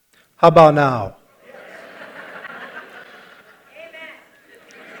How about now?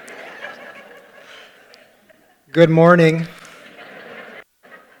 Good morning.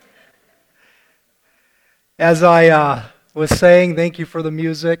 As I was saying, thank you for the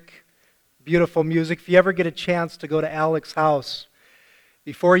music, beautiful music. If you ever get a chance to go to Alex's house,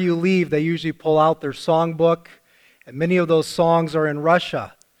 before you leave, they usually pull out their songbook, and many of those songs are in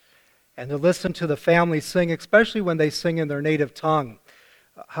Russia. And to listen to the family sing, especially when they sing in their native tongue,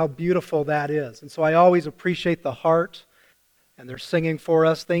 how beautiful that is. And so I always appreciate the heart, and they're singing for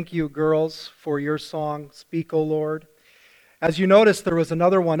us. Thank you, girls, for your song, Speak, O Lord. As you notice, there was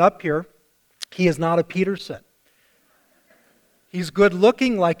another one up here. He is not a Peterson. He's good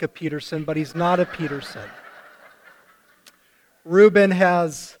looking like a Peterson, but he's not a Peterson. Reuben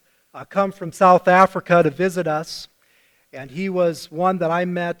has come from South Africa to visit us, and he was one that I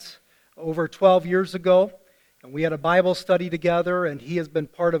met over 12 years ago, and we had a Bible study together, and he has been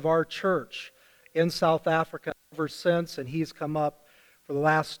part of our church in South Africa ever since, and he's come up for the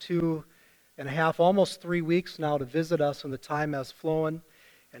last 2.5, almost 3 weeks now to visit us, and the time has flown,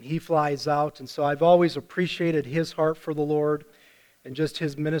 and he flies out. And so I've always appreciated his heart for the Lord and just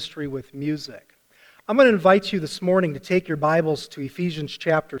his ministry with music. I'm going to invite you this morning to take your Bibles to Ephesians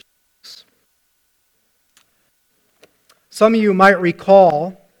chapter 6. Some of you might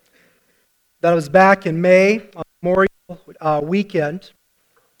recall that it was back in May, on Memorial Weekend,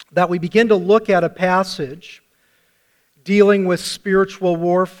 that we begin to look at a passage dealing with spiritual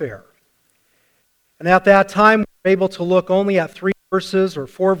warfare. And at that time, we were able to look only at 3 verses or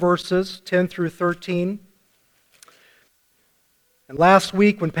 4 verses, 10 through 13. And last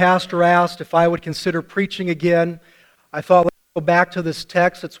week, when Pastor asked if I would consider preaching again, I thought, let's go back to this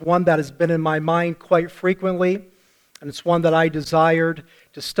text. It's one that has been in my mind quite frequently, and it's one that I desired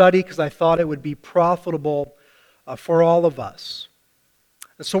to study because I thought it would be profitable for all of us.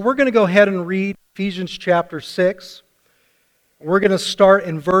 And so we're going to go ahead and read Ephesians chapter 6. We're going to start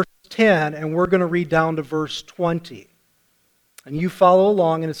in verse 10, and we're going to read down to verse 20. And you follow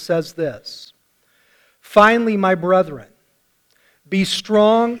along, and it says this: Finally, my brethren, be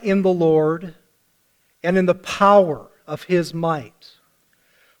strong in the Lord and in the power of His might.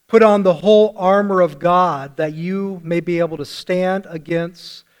 Put on the whole armor of God, that you may be able to stand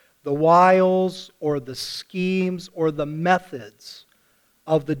against the wiles or the schemes or the methods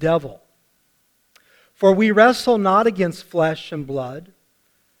of the devil. For we wrestle not against flesh and blood,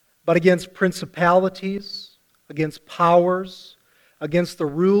 but against principalities, against powers, against the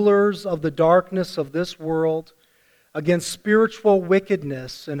rulers of the darkness of this world, against spiritual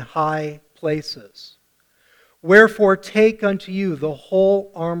wickedness in high places. Wherefore take unto you the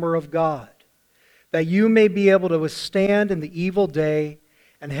whole armor of God, that you may be able to withstand in the evil day,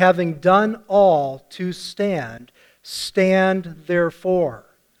 and having done all to stand, stand therefore,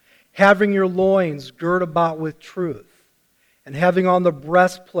 having your loins girt about with truth, and having on the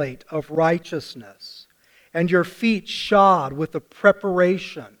breastplate of righteousness, and your feet shod with the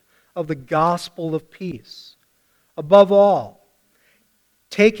preparation of the gospel of peace. Above all,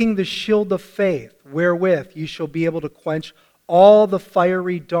 taking the shield of faith, wherewith you shall be able to quench all the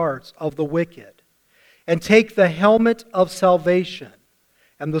fiery darts of the wicked, and take the helmet of salvation,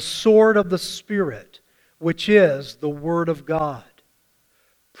 and the sword of the Spirit, which is the Word of God,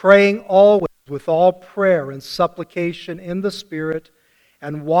 praying always with all prayer and supplication in the Spirit,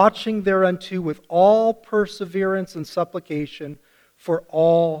 and watching thereunto with all perseverance and supplication for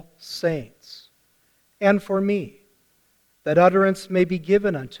all saints, and for me, that utterance may be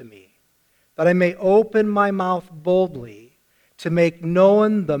given unto me, that I may open my mouth boldly to make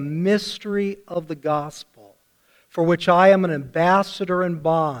known the mystery of the gospel, for which I am an ambassador in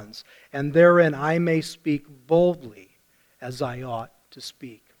bonds, and therein I may speak boldly as I ought to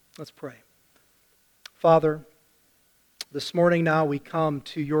speak. Let's pray. Father, this morning now we come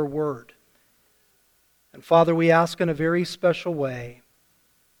to your word. And Father, we ask in a very special way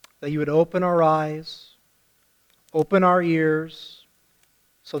that you would open our eyes, open our ears,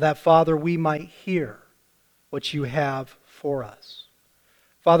 so that, Father, we might hear what you have for us.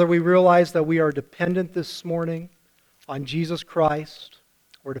 Father, we realize that we are dependent this morning on Jesus Christ.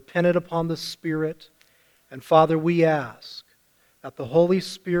 We're dependent upon the Spirit. And Father, we ask that the Holy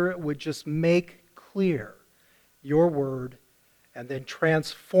Spirit would just make clear your word and then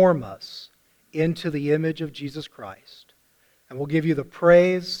transform us into the image of Jesus Christ. And we'll give you the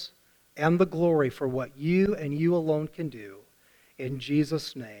praise and the glory for what you and you alone can do. In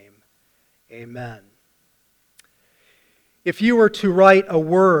Jesus' name, amen. If you were to write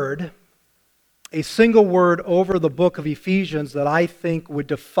a single word over the book of Ephesians that I think would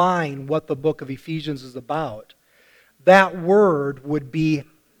define what the book of Ephesians is about, that word would be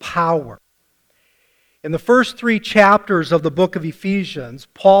power. In the first 3 chapters of the book of Ephesians,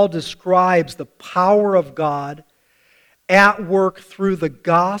 Paul describes the power of God at work through the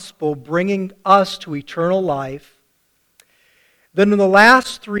gospel, bringing us to eternal life. Then in the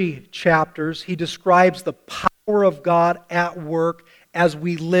last 3 chapters, he describes the power of God at work as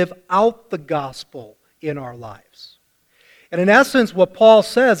we live out the gospel in our lives. And in essence, what Paul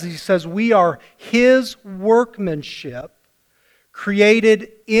says, he says we are his workmanship,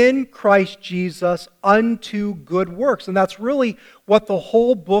 created in Christ Jesus unto good works. And that's really what the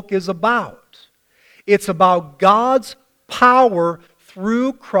whole book is about. It's about God's power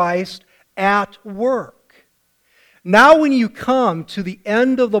through Christ at work. Now when you come to the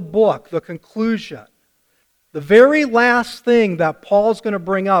end of the book, the conclusion, the very last thing that Paul's going to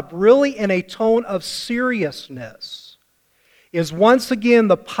bring up, really in a tone of seriousness, is once again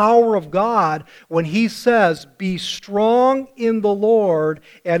the power of God when he says, be strong in the Lord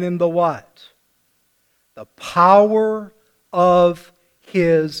and in the what? The power of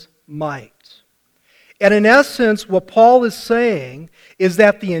his might. And in essence, what Paul is saying is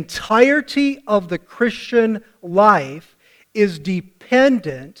that the entirety of the Christian life is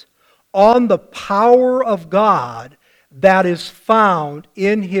dependent on the power of God that is found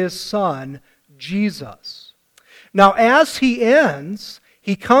in his Son, Jesus. Now, as he ends,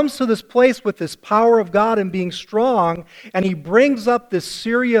 he comes to this place with this power of God and being strong, and he brings up this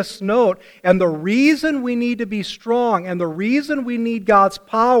serious note. And the reason we need to be strong and the reason we need God's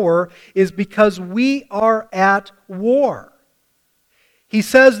power is because we are at war. He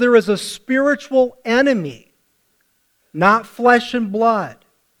says there is a spiritual enemy, not flesh and blood.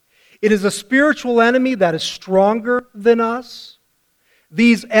 It is a spiritual enemy that is stronger than us.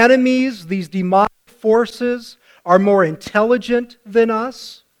 These enemies, these demonic forces, are more intelligent than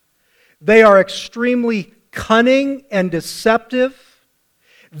us. They are extremely cunning and deceptive.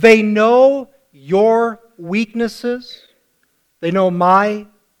 They know your weaknesses. They know my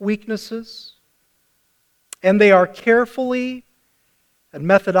weaknesses. And they are carefully and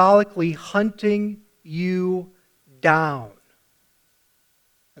methodically hunting you down.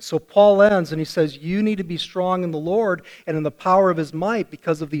 And so Paul ends and he says, you need to be strong in the Lord and in the power of his might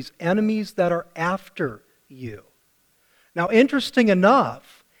because of these enemies that are after you. Now, interesting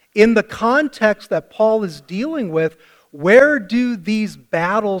enough, in the context that Paul is dealing with, where do these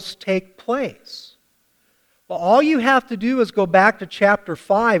battles take place? Well, all you have to do is go back to chapter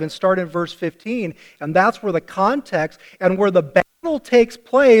 5 and start in verse 15, and that's where the context and where the battle takes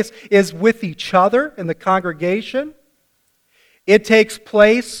place is with each other in the congregation. It takes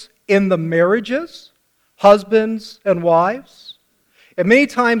place in the marriages, husbands and wives. And many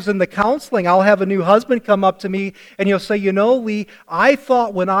times in the counseling, I'll have a new husband come up to me and he'll say, you know, Lee, I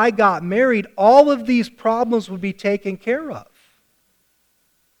thought when I got married, all of these problems would be taken care of.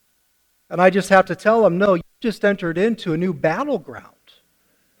 And I just have to tell him, no, you just entered into a new battleground.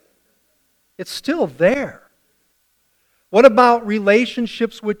 It's still there. What about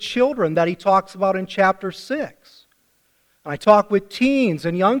relationships with children that he talks about in chapter 6? And I talk with teens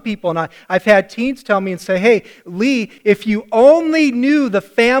and young people, and I've had teens tell me and say, hey, Lee, if you only knew the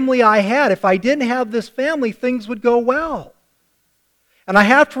family I had, if I didn't have this family, things would go well. And I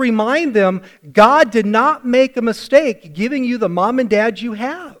have to remind them, God did not make a mistake giving you the mom and dad you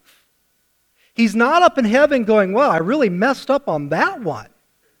have. He's not up in heaven going, well, I really messed up on that one.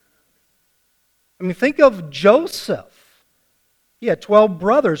 I mean, think of Joseph. He had 12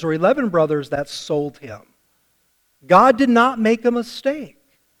 brothers or 11 brothers that sold him. God did not make a mistake.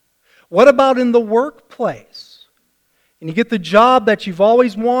 What about in the workplace? And you get the job that you've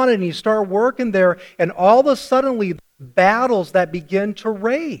always wanted and you start working there, and all of a sudden battles that begin to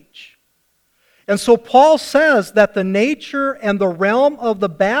rage. And so Paul says that the nature and the realm of the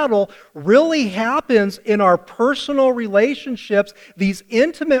battle really happens in our personal relationships, these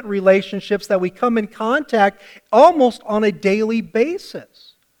intimate relationships that we come in contact almost on a daily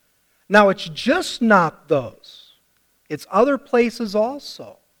basis. Now, it's just not those. It's other places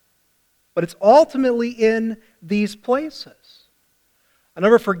also. But it's ultimately in these places. I'll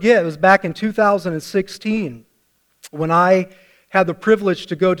never forget, it was back in 2016 when I had the privilege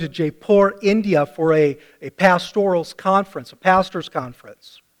to go to Jaipur, India for a pastoral's conference, a pastor's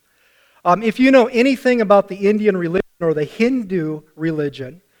conference. If you know anything about the Indian religion or the Hindu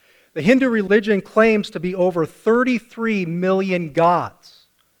religion claims to be over 33 million gods,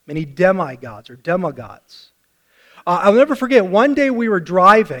 many demigods or demigods. I'll never forget, one day we were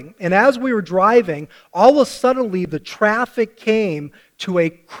driving, and as we were driving, all of a sudden the traffic came to a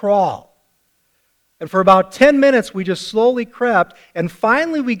crawl. And for about 10 minutes, we just slowly crept, and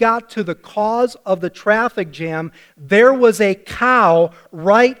finally we got to the cause of the traffic jam. There was a cow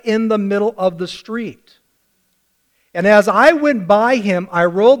right in the middle of the street. And as I went by him, I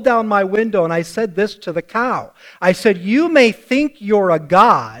rolled down my window and I said this to the cow. I said, "You may think you're a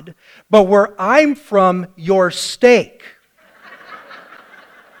god, but where I'm from, you're steak."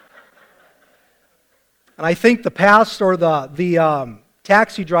 And I think the pastor or the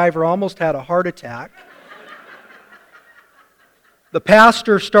taxi driver almost had a heart attack. The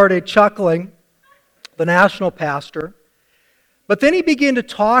pastor started chuckling, the national pastor. But then he began to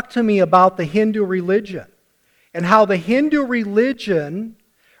talk to me about the Hindu religion and how the Hindu religion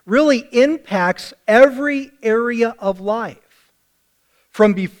really impacts every area of life.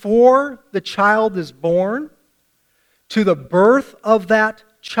 From before the child is born, to the birth of that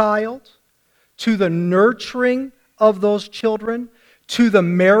child, to the nurturing of those children, to the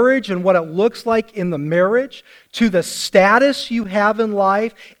marriage and what it looks like in the marriage, to the status you have in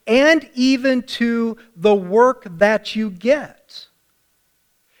life, and even to the work that you get.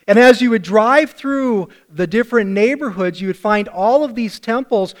 And as you would drive through the different neighborhoods, you would find all of these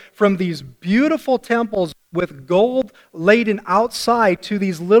temples, from these beautiful temples with gold laden outside to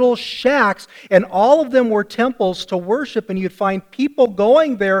these little shacks, and all of them were temples to worship, and you'd find people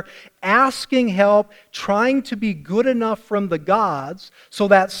going there asking help, trying to be good enough from the gods so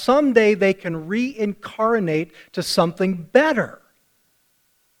that someday they can reincarnate to something better.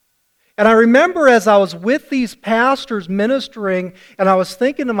 And I remember as I was with these pastors ministering, and I was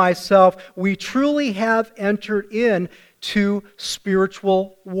thinking to myself, we truly have entered into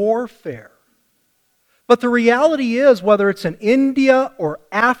spiritual warfare. But the reality is, whether it's in India or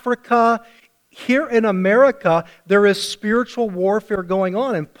Africa, here in America, there is spiritual warfare going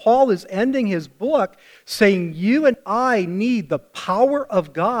on. And Paul is ending his book saying, you and I need the power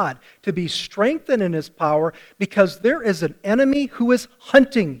of God to be strengthened in His power, because there is an enemy who is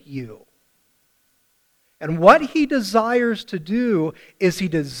hunting you. And what he desires to do is he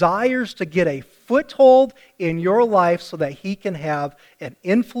desires to get a foothold in your life so that he can have an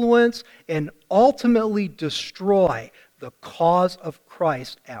influence and ultimately destroy the cause of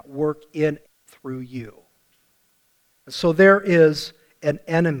Christ at work in and through you. So there is an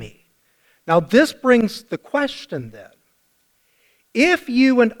enemy. Now this brings the question then. If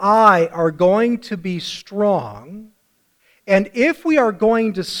you and I are going to be strong, and if we are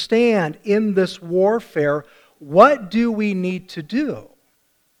going to stand in this warfare, what do we need to do?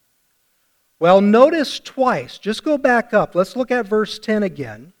 Well, notice twice. Just go back up. Let's look at verse 10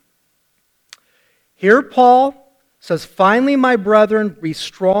 again. Here Paul says, "Finally, my brethren, be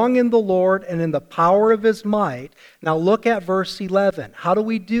strong in the Lord and in the power of His might." Now look at verse 11. How do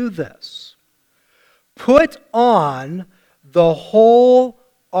we do this? Put on the whole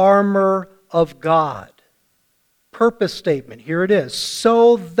armor of God. Purpose statement, here it is.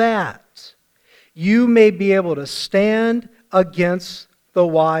 So that you may be able to stand against the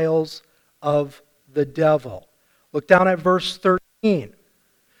wiles of the devil. Look down at verse 13.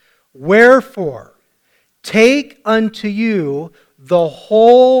 "Wherefore, take unto you the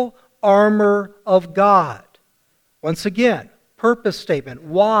whole armor of God." Once again, purpose statement.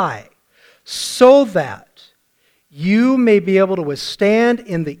 Why? So that you may be able to withstand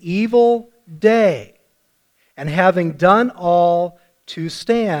in the evil day. And having done all to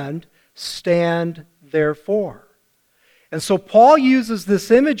stand, stand therefore. And so Paul uses this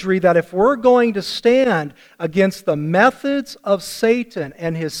imagery that if we're going to stand against the methods of Satan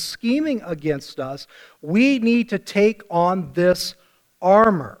and his scheming against us, we need to take on this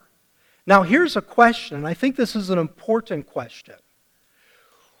armor. Now here's a question, and I think this is an important question.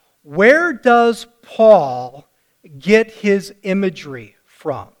 Where does Paul get his imagery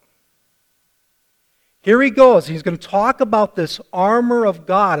from? Here he goes. He's going to talk about this armor of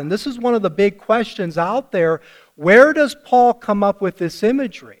God. And this is one of the big questions out there. Where does Paul come up with this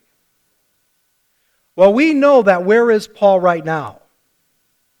imagery? Well, we know that where is Paul right now?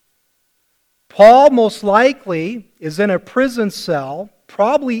 Paul most likely is in a prison cell,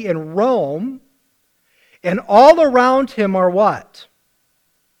 probably in Rome. And all around him are what?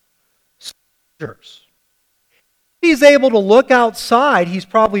 Soldiers. He's able to look outside. He's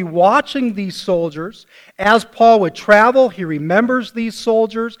probably watching these soldiers. As Paul would travel, he remembers these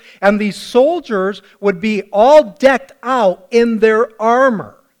soldiers, and these soldiers would be all decked out in their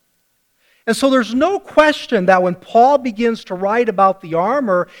armor. And so there's no question that when Paul begins to write about the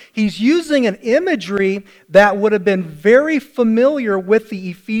armor, he's using an imagery that would have been very familiar with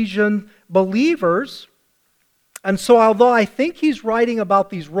the Ephesian believers. And so although I think he's writing about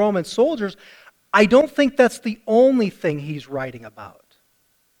these Roman soldiers, I don't think that's the only thing he's writing about.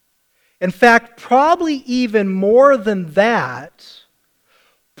 In fact, probably even more than that,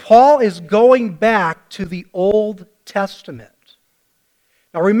 Paul is going back to the Old Testament.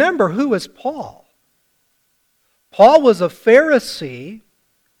 Now remember, who is Paul? Paul was a Pharisee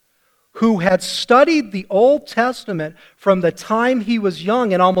who had studied the Old Testament from the time he was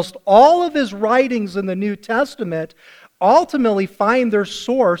young, and almost all of his writings in the New Testament ultimately find their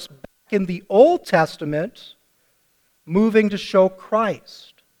source back in the Old Testament, moving to show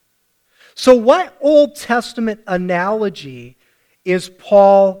Christ. So what Old Testament analogy is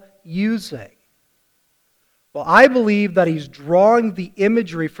Paul using? Well, I believe that he's drawing the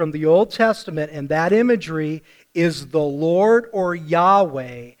imagery from the Old Testament, and that imagery is the Lord or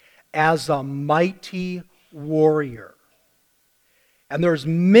Yahweh as a mighty warrior. And there's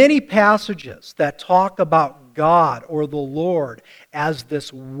many passages that talk about God or the Lord as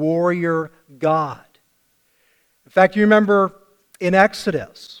this warrior God. In fact, you remember in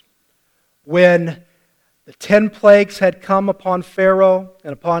Exodus when the 10 plagues had come upon Pharaoh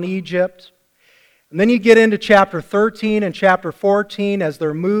and upon Egypt. And then you get into chapter 13 and chapter 14 as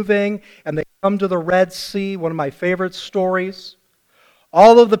they're moving and they come to the Red Sea, one of my favorite stories.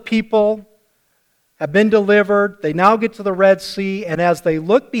 All of the people have been delivered. They now get to the Red Sea, and as they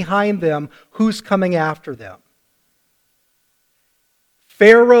look behind them, who's coming after them?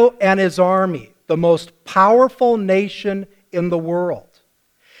 Pharaoh and his army, the most powerful nation in the world.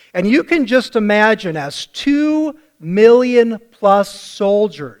 And you can just imagine as 2 million plus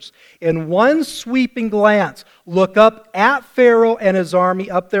soldiers in one sweeping glance look up at Pharaoh and his army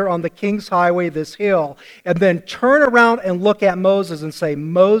up there on the King's Highway, this hill, and then turn around and look at Moses and say,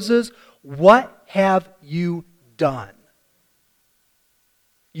 "Moses, what have you done?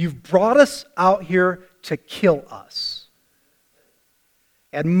 You've brought us out here to kill us."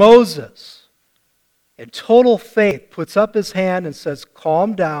 And Moses, in total faith, puts up his hand and says,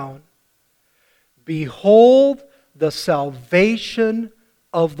 "Calm down. Behold the salvation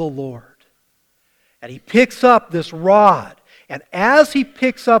of the Lord." And he picks up this rod. And as he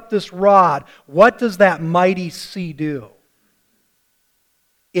picks up this rod, what does that mighty sea do?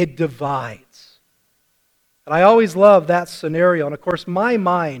 It divides. And I always love that scenario. And of course, my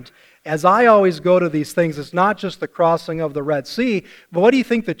mind, as I always go to these things, is not just the crossing of the Red Sea, but what do you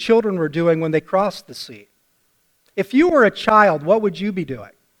think the children were doing when they crossed the sea? If you were a child, what would you be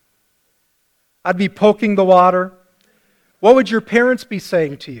doing? I'd be poking the water. What would your parents be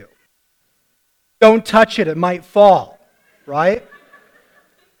saying to you? Don't touch it, it might fall, right?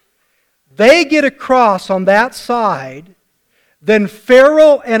 They get across on that side, then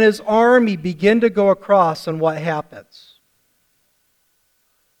Pharaoh and his army begin to go across, and what happens?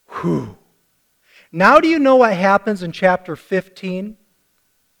 Whew. Now do you know what happens in chapter 15?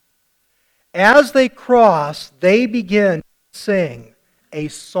 As they cross, they begin to sing a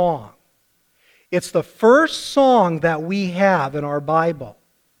song. It's the first song that we have in our Bible.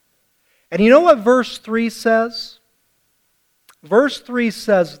 And you know what verse 3 says? Verse 3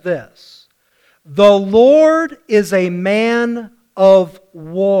 says this: "The Lord is a man of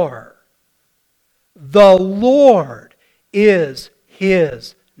war. The Lord is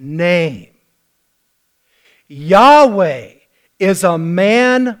his name." Yahweh is a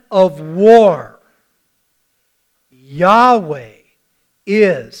man of war. Yahweh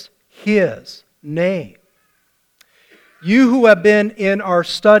is his name. You who have been in our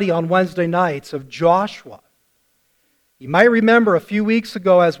study on Wednesday nights of Joshua, you might remember a few weeks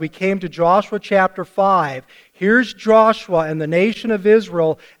ago as we came to Joshua chapter 5, here's Joshua and the nation of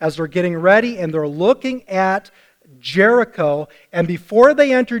Israel as they're getting ready and they're looking at Jericho. And before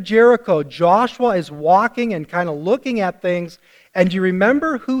they enter Jericho, Joshua is walking and kind of looking at things. And do you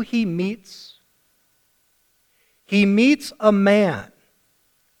remember who he meets? He meets a man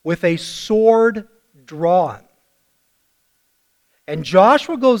with a sword drawn. And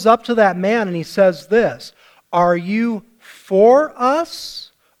Joshua goes up to that man and he says this: "Are you for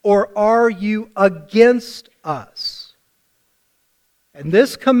us or are you against us?" And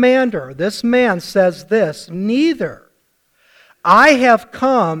this commander, this man says this: "Neither. I have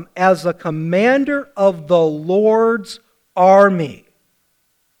come as a commander of the Lord's army."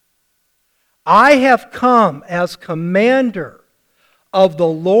 I have come as commander of the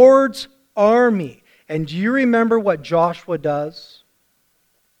Lord's army. And do you remember what Joshua does?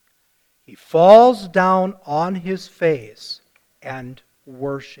 He falls down on his face and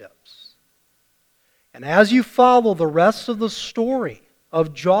worships. And as you follow the rest of the story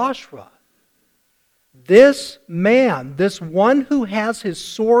of Joshua, this man, this one who has his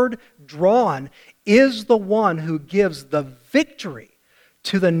sword drawn, is the one who gives the victory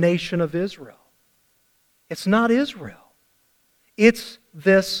to the nation of Israel. It's not Israel. It's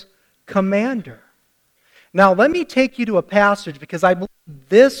this commander. Now, let me take you to a passage because I believe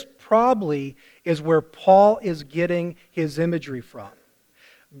this probably is where Paul is getting his imagery from.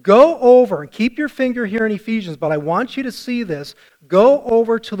 Go over, and keep your finger here in Ephesians, but I want you to see this. Go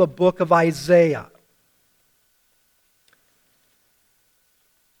over to the book of Isaiah.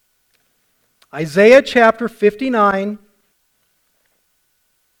 Isaiah chapter 59.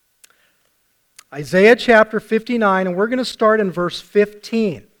 Isaiah chapter 59, and we're going to start in verse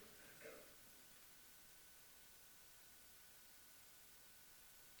 15.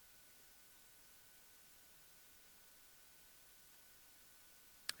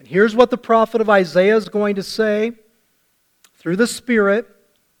 And here's what the prophet of Isaiah is going to say through the Spirit.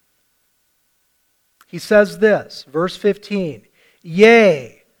 He says this, verse 15,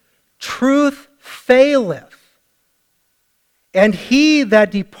 "Yea, truth faileth, and he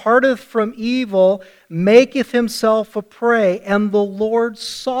that departeth from evil maketh himself a prey, and the Lord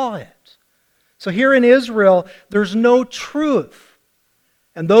saw it." So here in Israel, there's no truth.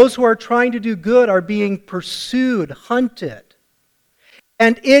 And those who are trying to do good are being pursued, hunted.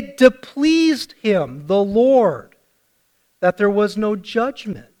 And it displeased him, the Lord, that there was no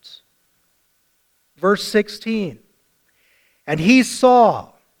judgment. Verse 16, "And he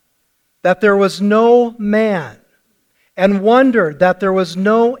saw that there was no man, and wondered that there was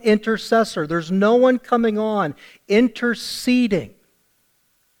no intercessor." There's no one coming on, interceding.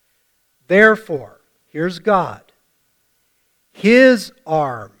 "Therefore," here's God, "his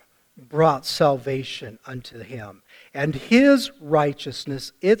arm brought salvation unto him, and his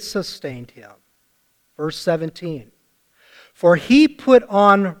righteousness, it sustained him." Verse 17, "For he put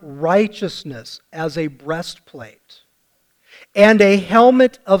on righteousness as a breastplate, and a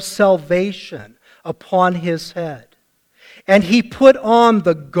helmet of salvation upon his head. And he put on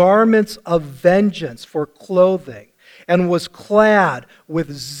the garments of vengeance for clothing, and was clad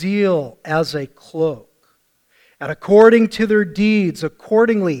with zeal as a cloak. And according to their deeds,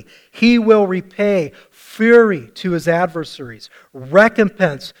 accordingly he will repay fury to his adversaries,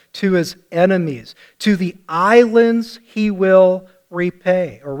 recompense to his enemies. To the islands he will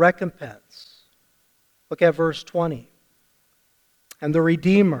repay," or recompense. Look at verse 20. "And the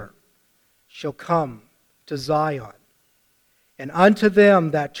Redeemer shall come to Zion, and unto them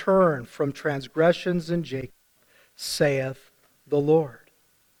that turn from transgressions in Jacob, saith the Lord."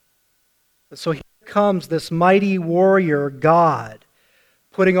 And so here comes this mighty warrior, God,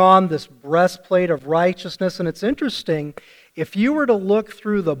 putting on this breastplate of righteousness. And it's interesting, if you were to look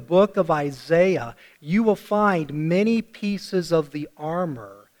through the book of Isaiah, you will find many pieces of the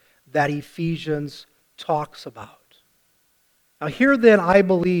armor that Ephesians talks about. Now here then, I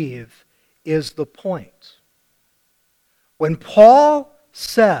believe, is the point. When Paul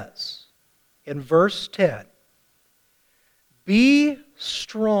says in verse 10, "Be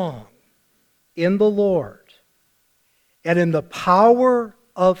strong in the Lord and in the power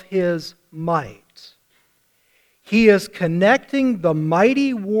of his might," he is connecting the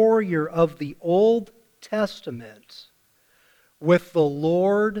mighty warrior of the Old Testament with the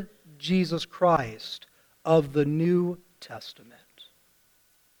Lord Jesus Christ of the New Testament.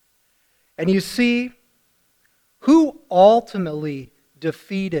 And you see, who ultimately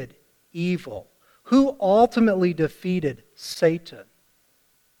defeated evil? Who ultimately defeated Satan?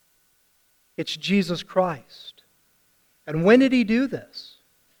 It's Jesus Christ. And when did he do this?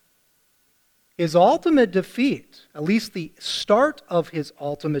 His ultimate defeat, at least the start of his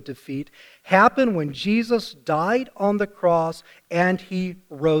ultimate defeat, happened when Jesus died on the cross and he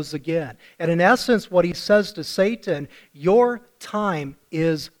rose again. And in essence, what he says to Satan, your time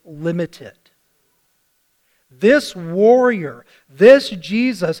is limited. This warrior, this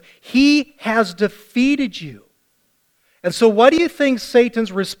Jesus, he has defeated you. And so what do you think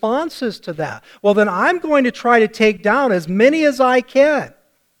Satan's response is to that? Well, then I'm going to try to take down as many as I can.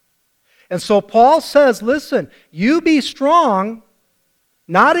 And so Paul says, listen, you be strong,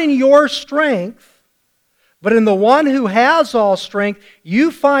 not in your strength, but in the one who has all strength. You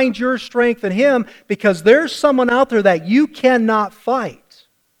find your strength in him, because there's someone out there that you cannot fight.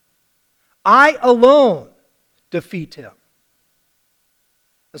 I alone defeat him.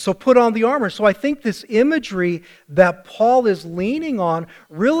 And so put on the armor. So I think this imagery that Paul is leaning on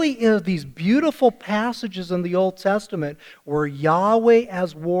really is these beautiful passages in the Old Testament where Yahweh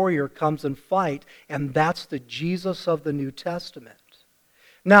as warrior comes and fight, and that's the Jesus of the New Testament.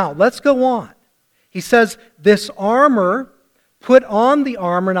 Now, let's go on. He says, this armor, put on the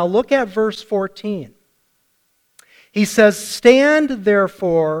armor. Now look at verse 14. He says, "Stand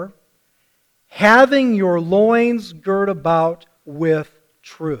therefore, having your loins girt about with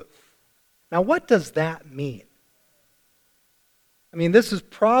truth." Now, what does that mean? I mean, this is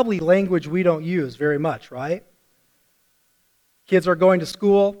probably language we don't use very much, right? Kids are going to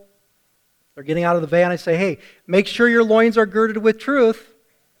school. They're getting out of the van. I say, hey, make sure your loins are girded with truth.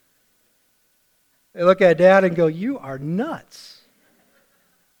 They look at Dad and go, you are nuts.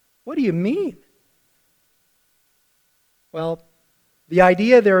 What do you mean? Well, the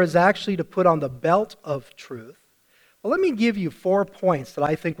idea there is actually to put on the belt of truth. Well, let me give you 4 points that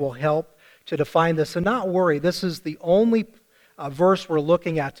I think will help to define this. And not worry, this is the only verse we're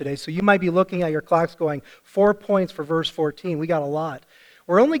looking at today. So you might be looking at your clocks going, 4 points for verse 14. We got a lot.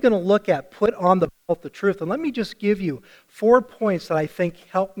 We're only going to look at put on the belt of truth. And let me just give you 4 points that I think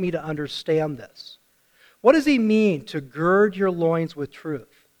help me to understand this. What does he mean to gird your loins with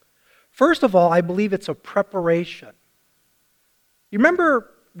truth? First of all, I believe it's a preparation. You remember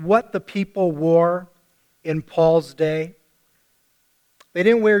what the people wore in Paul's day? They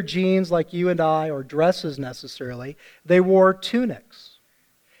didn't wear jeans like you and I, or dresses necessarily. They wore tunics.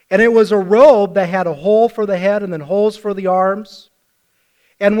 And it was a robe that had a hole for the head and then holes for the arms.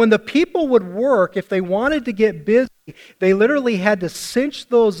 And when the people would work, if they wanted to get busy, they literally had to cinch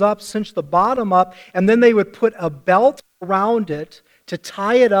those up, cinch the bottom up, and then they would put a belt around it to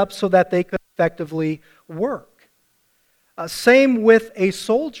tie it up so that they could effectively work. Same with a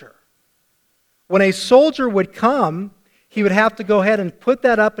soldier. When a soldier would come, he would have to go ahead and put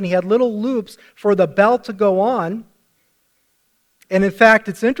that up, and he had little loops for the belt to go on. And in fact,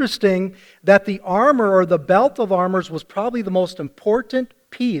 it's interesting that the armor or the belt of armors was probably the most important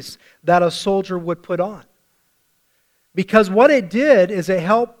piece that a soldier would put on. Because what it did is it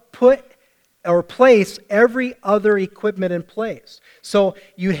helped put or place every other equipment in place. So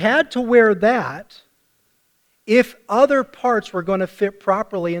you had to wear that if other parts were going to fit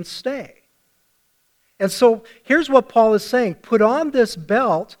properly and stay. And so here's what Paul is saying. Put on this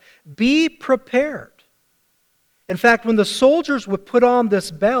belt, be prepared. In fact, when the soldiers would put on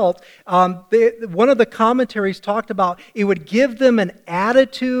this belt, one of the commentaries talked about it would give them an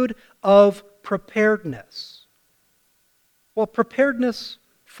attitude of preparedness. Well, preparedness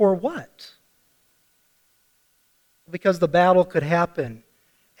for what? Because the battle could happen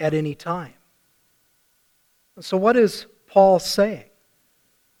at any time. So what is Paul saying?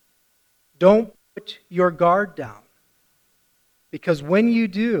 Don't put your guard down. Because when you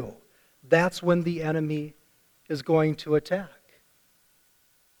do, that's when the enemy is going to attack.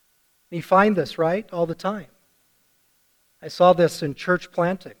 And you find this, right, all the time. I saw this in church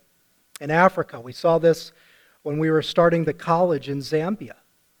planting in Africa. We saw this when we were starting the college in Zambia.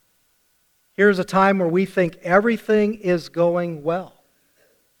 Here's a time where we think everything is going well.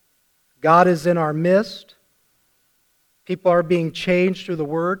 God is in our midst. People are being changed through the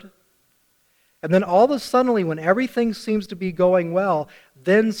Word. And then all of a sudden, when everything seems to be going well,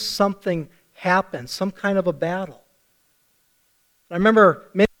 then something happens, some kind of a battle. I remember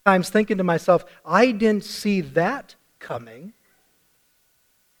many times thinking to myself, I didn't see that coming.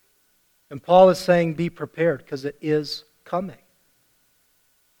 And Paul is saying, be prepared, because it is coming.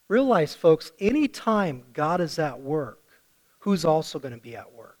 Realize, folks, anytime God is at work, who's also going to be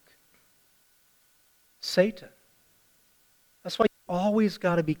at work? Satan. That's why you always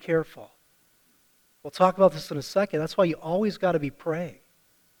got to be careful. We'll talk about this in a second. That's why you always got to be praying.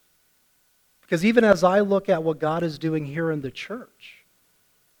 Because even as I look at what God is doing here in the church,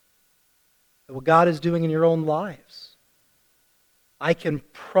 and what God is doing in your own lives, I can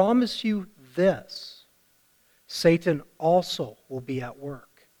promise you this: Satan also will be at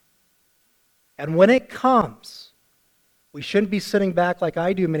work. And when it comes, we shouldn't be sitting back like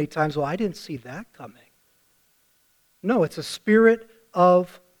I do many times. Well, I didn't see that coming. No, it's a spirit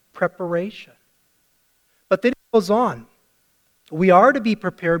of preparation. But then it goes on. We are to be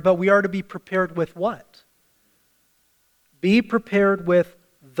prepared, but we are to be prepared with what? Be prepared with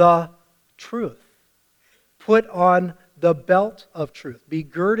the truth. Put on the belt of truth. Be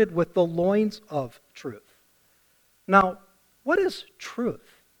girded with the loins of truth. Now, what is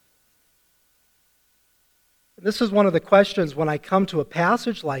truth? This is one of the questions when I come to a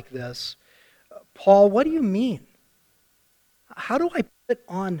passage like this. Paul, what do you mean? How do I put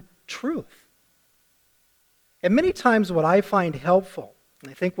on truth? And many times what I find helpful,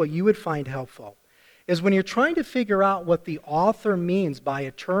 and I think what you would find helpful, is when you're trying to figure out what the author means by a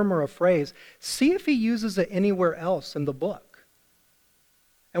term or a phrase, see if he uses it anywhere else in the book.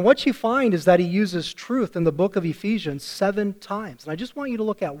 And what you find is that he uses truth in the book of Ephesians 7 times. And I just want you to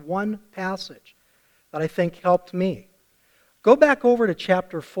look at one passage that I think helped me. Go back over to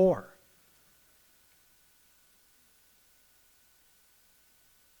chapter 4.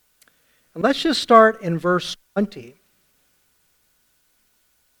 And let's just start in verse 20.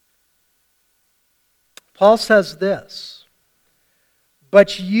 Paul says this: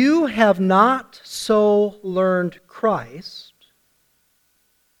 But you have not so learned Christ.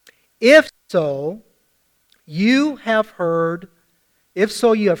 If so, you have heard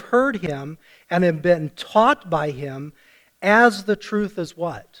him and have been taught by him, as the truth is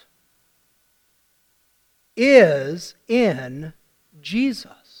what? Is in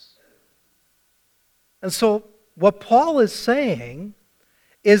Jesus. And so what Paul is saying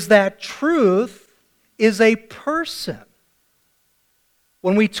is that truth is a person.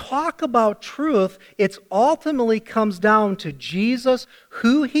 When we talk about truth, it ultimately comes down to Jesus,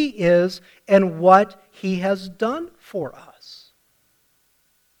 who he is, and what he has done for us.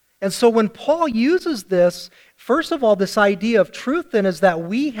 And so when Paul uses this, first of all, this idea of truth then is that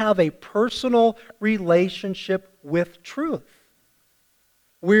we have a personal relationship with truth.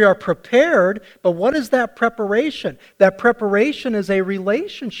 We are prepared, but what is that preparation? That preparation is a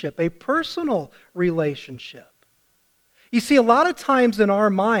relationship, a personal relationship. You see, a lot of times in our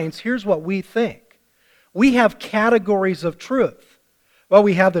minds, here's what we think. We have categories of truth. Well,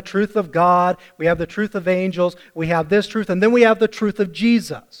 we have the truth of God, we have the truth of angels, we have this truth, and then we have the truth of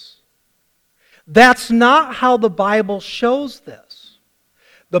Jesus. That's not how the Bible shows this.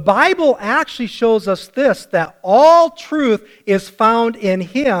 The Bible actually shows us this, that all truth is found in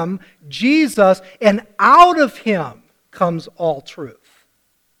him, Jesus, and out of him comes all truth.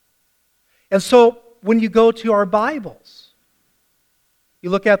 And so, when you go to our Bibles, you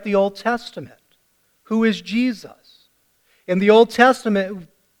look at the Old Testament. Who is Jesus? In the Old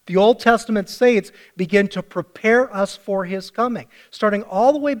Testament saints begin to prepare us for his coming, starting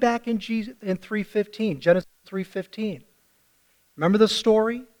all the way back in 3:15, Genesis 3:15. Remember the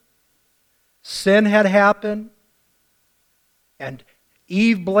story? Sin had happened, and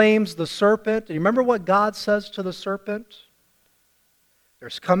Eve blames the serpent. And you remember what God says to the serpent?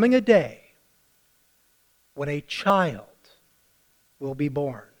 There's coming a day when a child will be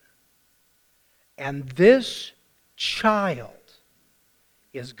born. And this child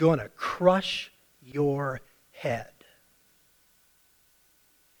is going to crush your head.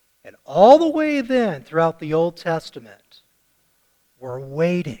 And all the way then throughout the Old Testament, we're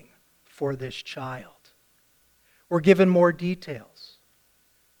waiting for this child. We're given more details.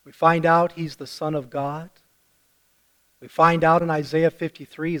 We find out he's the Son of God. We find out in Isaiah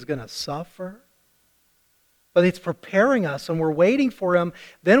 53 he's going to suffer. But it's preparing us and we're waiting for him.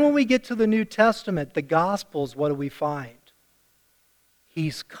 Then when we get to the New Testament, the Gospels, what do we find?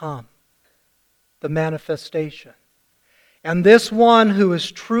 He's come. The manifestation. And this one who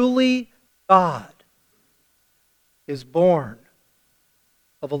is truly God is born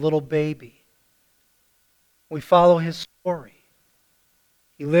of a little baby. We follow his story.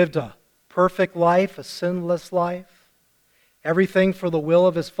 He lived a perfect life, a sinless life. Everything for the will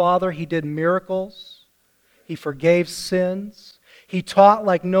of his Father. He did miracles. He forgave sins. He taught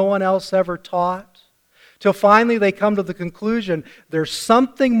like no one else ever taught. Till finally they come to the conclusion, there's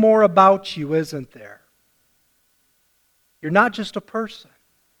something more about you, isn't there? You're not just a person.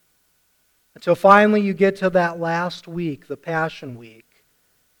 Until finally you get to that last week, the Passion Week,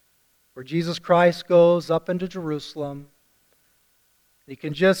 where Jesus Christ goes up into Jerusalem. You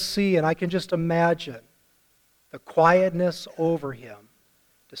can just see, and I can just imagine, the quietness over him.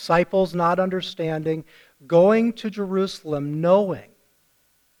 Disciples not understanding, going to Jerusalem knowing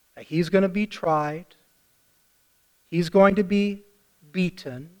that he's going to be tried, he's going to be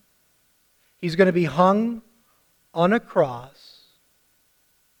beaten, he's going to be hung on a cross,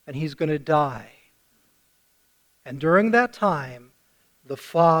 and he's going to die. And during that time, the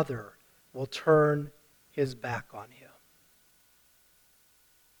Father will turn his back on him.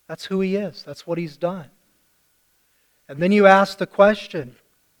 That's who he is. That's what he's done. And then you ask the question,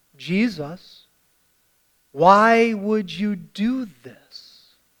 Jesus, why would you do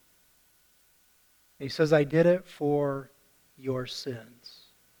this? And he says, I did it for your sins.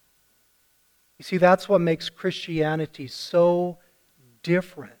 You see, that's what makes Christianity so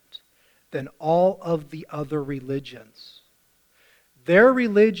different than all of the other religions. Their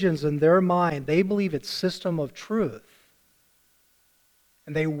religions in their mind, they believe it's a system of truth.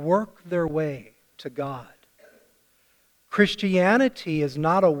 And they work their way to God. Christianity is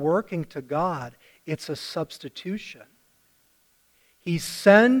not a working to God, it's a substitution. He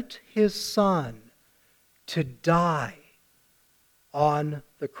sent his Son to die on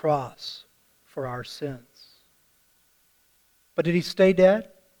the cross for our sins. But did he stay dead?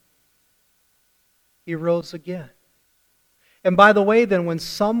 He rose again. And by the way, then, when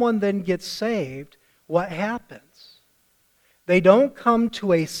someone then gets saved, what happens? They don't come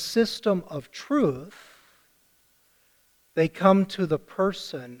to a system of truth. They come to the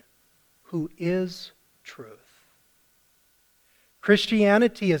person who is truth.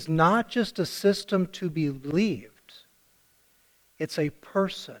 Christianity is not just a system to be believed, it's a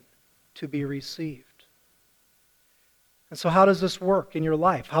person to be received. And so how does this work in your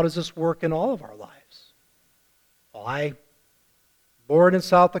life? How does this work in all of our lives? Well, I, born in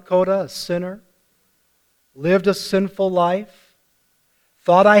South Dakota, a sinner, lived a sinful life,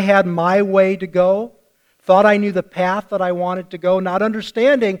 thought I had my way to go, thought I knew the path that I wanted to go, not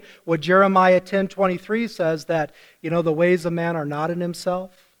understanding what Jeremiah 10:23 says, that, the ways of man are not in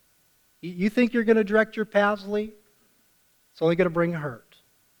himself. You think you're going to direct your paths, Lee? It's only going to bring hurt.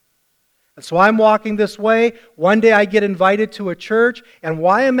 And so I'm walking this way. One day I get invited to a church, and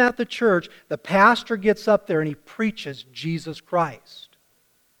while I'm at the church, the pastor gets up there and he preaches Jesus Christ.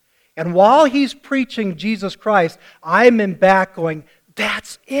 And while he's preaching Jesus Christ, I'm in back going,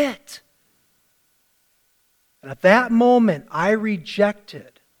 that's it. And at that moment, I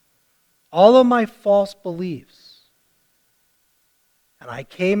rejected all of my false beliefs. And I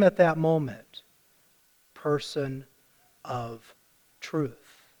came at that moment, person of truth.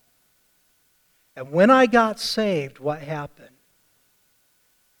 And when I got saved, what happened?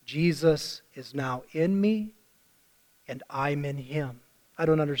 Jesus is now in me, and I'm in him. I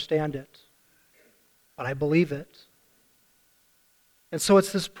don't understand it, but I believe it. And so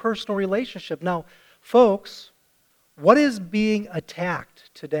it's this personal relationship. Now, folks, what is being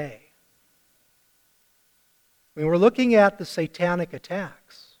attacked today? We're looking at the satanic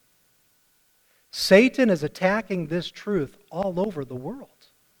attacks. Satan is attacking this truth all over the world.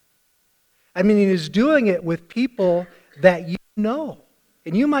 He is doing it with people that you know.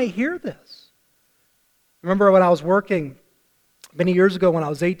 And you might hear this. Remember when I was working, many years ago when I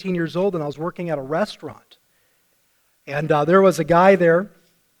was 18 years old, and I was working at a restaurant. And there was a guy there,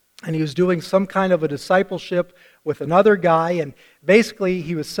 and he was doing some kind of a discipleship with another guy. And basically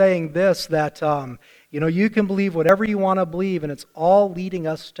he was saying this, that, you can believe whatever you want to believe, and it's all leading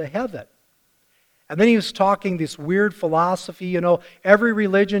us to heaven. And then he was talking this weird philosophy, every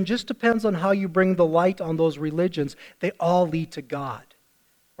religion just depends on how you bring the light on those religions. They all lead to God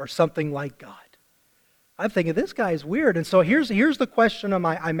or something like God. I'm thinking, this guy is weird. And so here's the question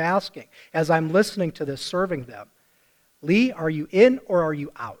I'm asking as I'm listening to this, serving them. Lee, are you in or are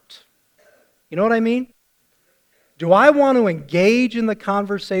you out? You know what I mean? Do I want to engage in the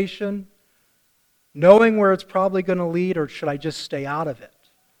conversation knowing where it's probably going to lead, or should I just stay out of it?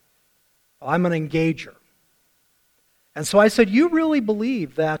 Well, I'm an engager. And so I said, you really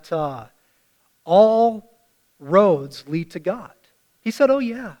believe that all roads lead to God? He said, oh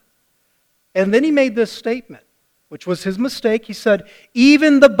yeah. And then he made this statement, which was his mistake. He said,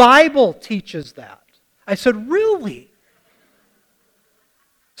 even the Bible teaches that. I said, really?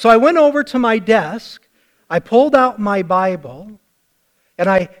 So I went over to my desk, I pulled out my Bible, and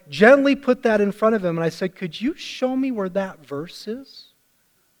I gently put that in front of him, and I said, could you show me where that verse is?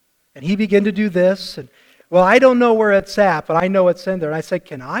 And he began to do this, and, well, I don't know where it's at, but I know it's in there. And I said,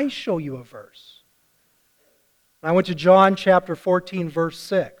 can I show you a verse? And I went to John chapter 14, verse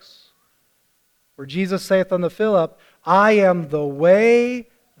 6, where Jesus saith unto Philip, I am the way,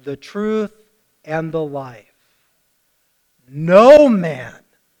 the truth, and the life. No man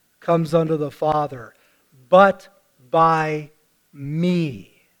comes unto the Father but by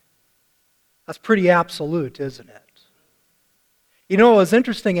me. That's pretty absolute, isn't it? It was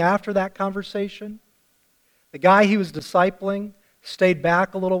interesting after that conversation. The guy he was discipling stayed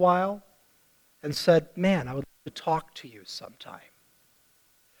back a little while and said, man, I would like to talk to you sometime.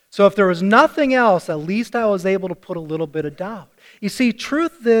 So if there was nothing else, at least I was able to put a little bit of doubt. You see,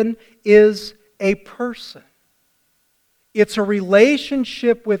 truth then is a person. It's a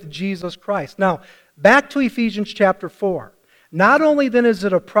relationship with Jesus Christ. Now, back to Ephesians chapter 4. Not only then is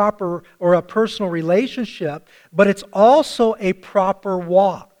it a proper or a personal relationship, but it's also a proper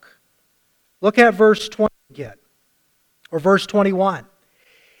walk. Look at verse 20 again, or verse 21.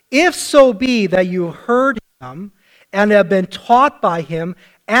 If so be that you heard him and have been taught by him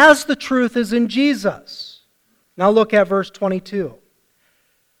as the truth is in Jesus. Now look at verse 22.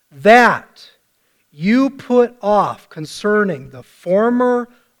 That you put off concerning the former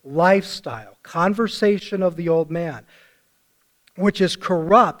lifestyle, conversation of the old man, which is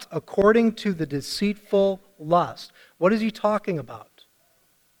corrupt according to the deceitful lust. What is he talking about?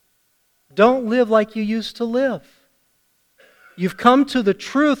 Don't live like you used to live. You've come to the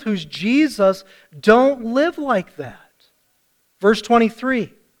truth, who's Jesus. Don't live like that. Verse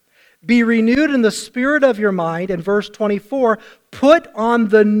 23. Be renewed in the spirit of your mind. And verse 24. Put on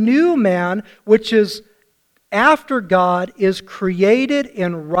the new man, which is after God, is created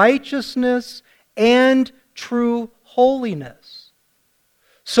in righteousness and true holiness.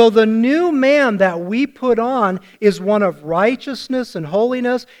 So the new man that we put on is one of righteousness and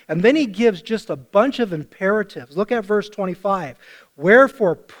holiness. And then he gives just a bunch of imperatives. Look at verse 25.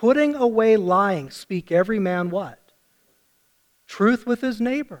 Wherefore, putting away lying, speak every man what? Truth with his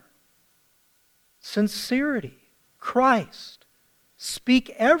neighbor. Sincerity. Christ.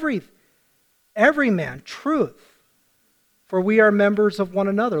 Speak every man truth. For we are members of one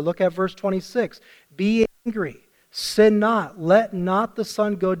another. Look at verse 26. Be angry. Sin not. Let not the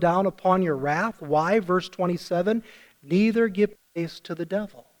sun go down upon your wrath. Why? Verse 27. Neither give place to the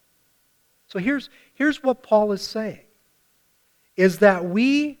devil. So here's what Paul is saying. Is that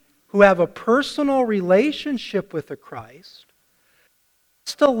we who have a personal relationship with the Christ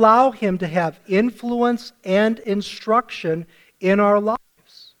must allow Him to have influence and instruction in our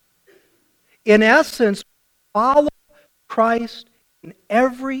lives. In essence, follow Christ in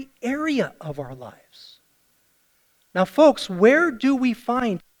every area of our lives. Now, folks, where do we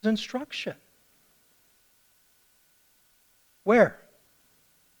find His instruction? Where?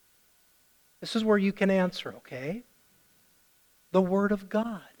 This is where you can answer, okay? The Word of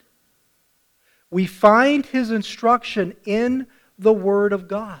God. We find His instruction in the Word of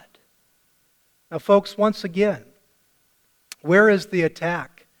God. Now, folks, once again, where is the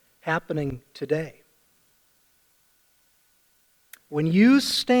attack happening today? When you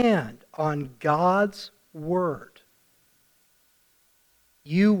stand on God's Word,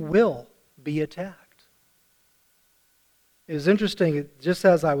 you will be attacked. It was interesting, just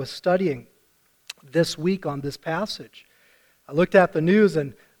as I was studying this week on this passage, I looked at the news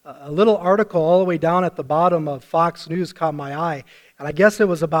and a little article all the way down at the bottom of Fox News caught my eye. And I guess it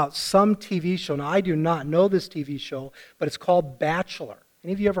was about some TV show. Now, I do not know this TV show, but it's called Bachelor.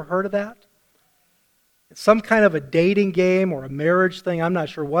 Any of you ever heard of that? It's some kind of a dating game or a marriage thing. I'm not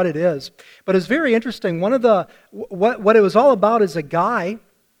sure what it is. But it's very interesting. What it was all about is a guy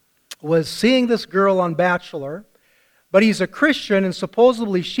was seeing this girl on Bachelor, but he's a Christian, and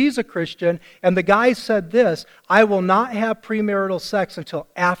supposedly she's a Christian, and the guy said this, I will not have premarital sex until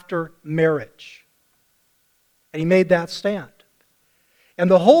after marriage. And he made that stand.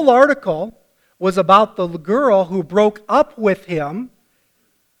 And the whole article was about the girl who broke up with him,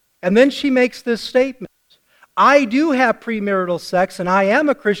 and then she makes this statement, I do have premarital sex, and I am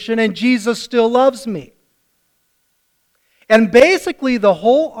a Christian, and Jesus still loves me. And basically the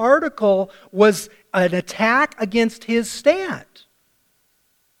whole article was an attack against his stand.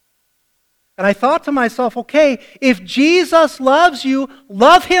 And I thought to myself, okay, if Jesus loves you,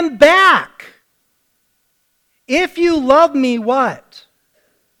 love Him back. If you love me, what?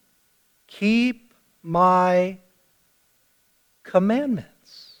 Keep my commandments.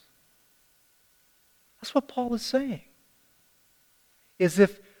 That's what Paul is saying. Is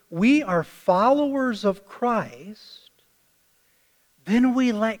if we are followers of Christ, then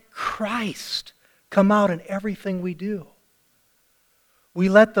we let Christ come out in everything we do. We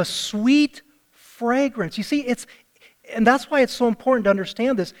let the sweet fragrance. You see, and that's why it's so important to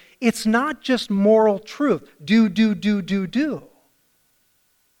understand this. It's not just moral truth. Do.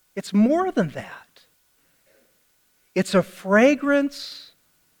 It's more than that. It's a fragrance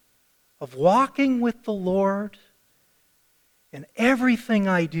of walking with the Lord. In everything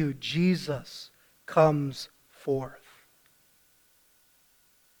I do, Jesus comes forth.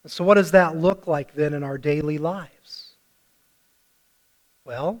 So what does that look like then in our daily lives?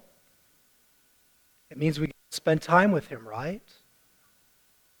 Well, it means we spend time with Him, right?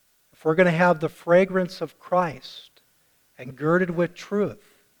 If we're going to have the fragrance of Christ and girded with truth,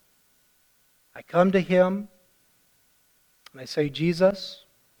 I come to Him and I say, Jesus,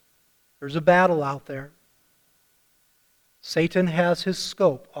 there's a battle out there. Satan has his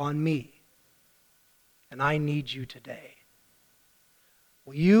scope on me, and I need you today.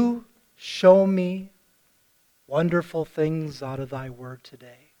 Will you show me wonderful things out of thy word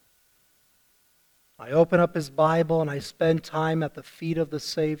today? I open up his Bible and I spend time at the feet of the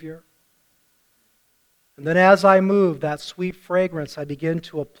Savior. And then as I move that sweet fragrance, I begin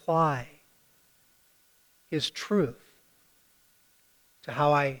to apply his truth to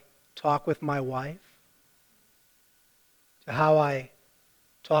how I talk with my wife, to how I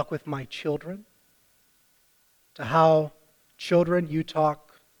talk with my children, to how children you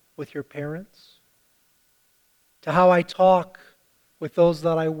talk with your parents, to how I talk with those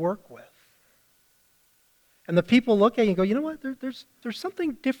that I work with. And the people look at you and go, you know what, there's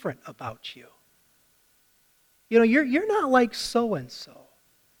something different about you. You know, you're not like so-and-so.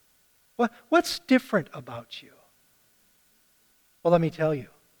 What's different about you? Well, let me tell you.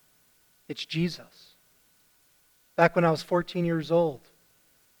 It's Jesus. Back when I was 14 years old,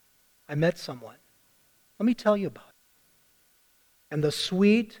 I met someone. Let me tell you about it. and the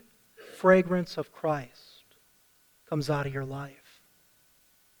sweet fragrance of Christ comes out of your life.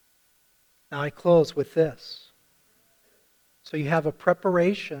 Now I close with this. So you have a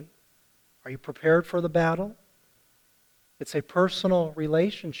preparation. Are you prepared for the battle? It's a personal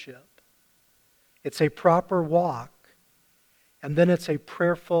relationship. It's a proper walk. And then it's a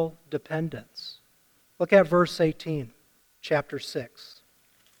prayerful dependence. Look at verse 18, chapter 6.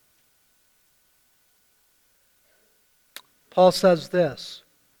 Paul says this,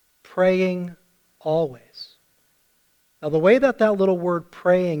 praying always. Now the way that little word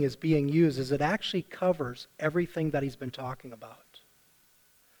praying is being used is it actually covers everything that he's been talking about.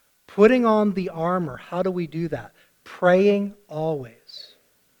 Putting on the armor, how do we do that? Praying always,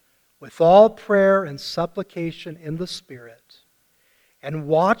 with all prayer and supplication in the Spirit, and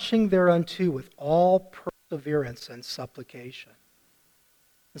watching thereunto with all perseverance and supplication.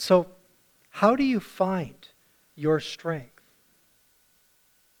 And so, how do you find your strength?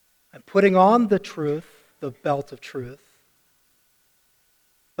 I'm putting on the truth, the belt of truth,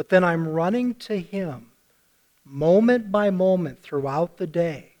 but then I'm running to Him moment by moment throughout the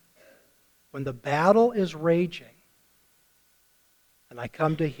day when the battle is raging, and I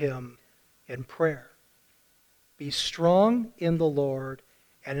come to Him in prayer. Be strong in the Lord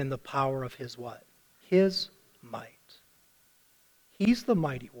and in the power of His what? His might. He's the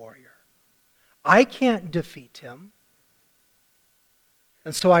mighty warrior. I can't defeat Him.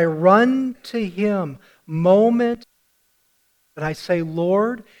 And so I run to Him moment, and I say,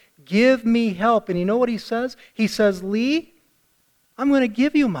 Lord, give me help. And you know what He says? He says, Lee, I'm going to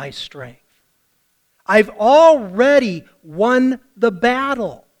give you my strength. I've already won the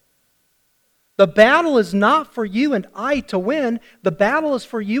battle. The battle is not for you and I to win. The battle is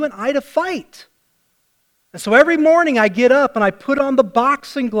for you and I to fight. And so every morning I get up and I put on the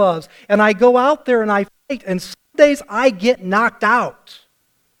boxing gloves and I go out there and I fight. And some days I get knocked out.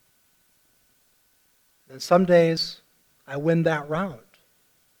 And some days I win that round.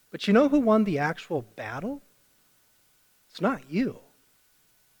 But you know who won the actual battle? It's not you.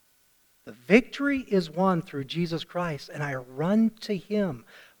 The victory is won through Jesus Christ, and I run to Him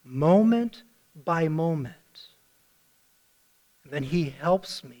moment by moment. And then He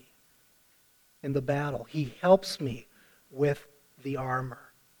helps me in the battle. He helps me with the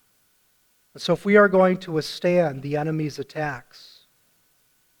armor. And so if we are going to withstand the enemy's attacks,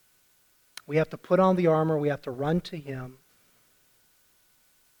 we have to put on the armor, we have to run to Him.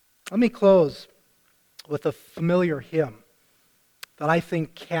 Let me close with a familiar hymn that I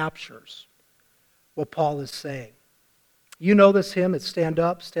think captures what Paul is saying. You know this hymn, it's stand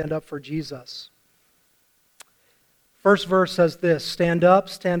up for Jesus. First verse says this, stand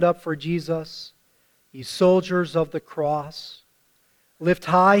up for Jesus, ye soldiers of the cross. Lift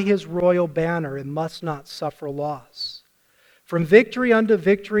high His royal banner and must not suffer loss. From victory unto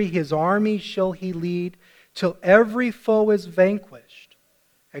victory His army shall He lead, till every foe is vanquished,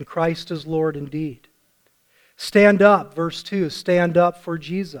 and Christ is Lord indeed. Stand up, verse 2, stand up for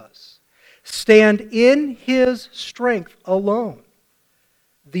Jesus. Stand in His strength alone.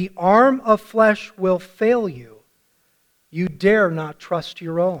 The arm of flesh will fail you. You dare not trust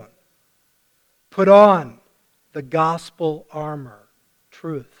your own. Put on the gospel armor,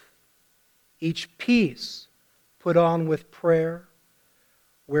 truth. Each piece put on with prayer.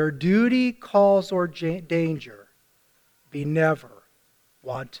 Where duty calls or danger, be never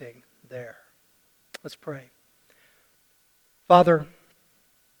wanting there. Let's pray. Father,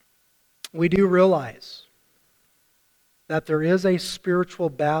 we do realize that there is a spiritual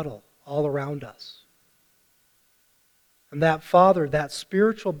battle all around us. And that, Father, that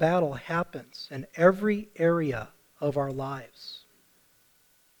spiritual battle happens in every area of our lives.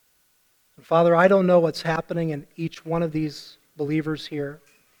 And Father, I don't know what's happening in each one of these believers here.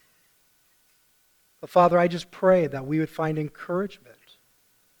 But Father, I just pray that we would find encouragement.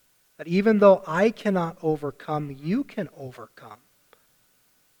 That even though I cannot overcome, you can overcome.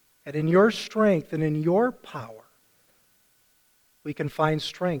 And in your strength and in your power, we can find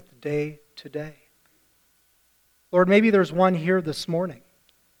strength day to day. Lord, maybe there's one here this morning,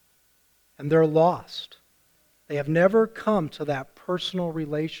 and they're lost. They have never come to that personal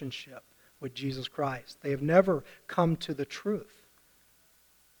relationship with Jesus Christ. They have never come to the truth.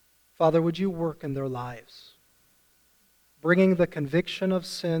 Father, would you work in their lives, bringing the conviction of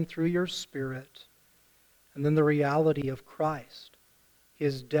sin through your Spirit, and then the reality of Christ,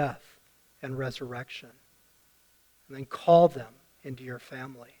 His death and resurrection. And then call them into your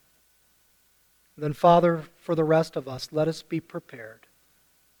family. And then, Father, for the rest of us, let us be prepared.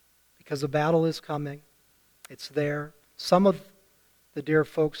 Because the battle is coming. It's there. Some of the dear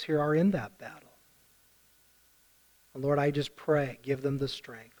folks here are in that battle. And Lord, I just pray, give them the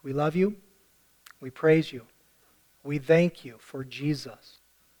strength. We love you. We praise you. We thank you for Jesus,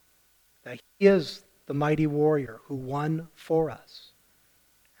 that he is the mighty warrior who won for us.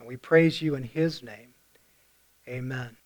 And we praise you in his name. Amen.